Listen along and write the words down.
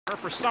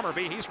corner for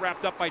Summerby. He's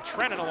wrapped up by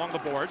Trennan along the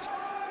boards.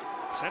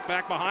 Sent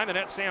back behind the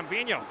net, Sam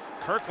Vigneault.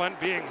 Kirkland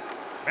being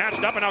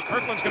matched up, and now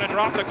Kirkland's going to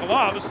drop the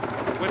gloves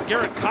with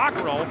Garret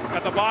Cockerill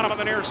at the bottom of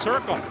the near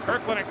circle.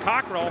 Kirkland and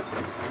Cockerill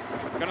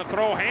going to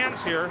throw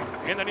hands here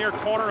in the near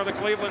corner of the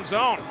Cleveland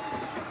zone.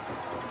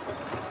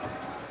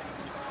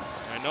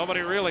 And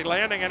nobody really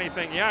landing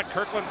anything yet.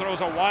 Kirkland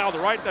throws a wild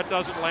right that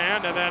doesn't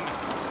land, and then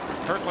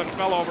Kirkland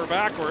fell over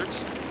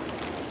backwards.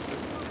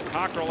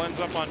 Cockerill ends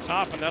up on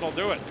top, and that'll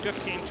do it.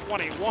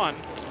 15-21.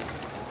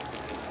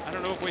 I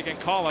don't know if we can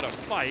call it a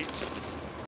fight.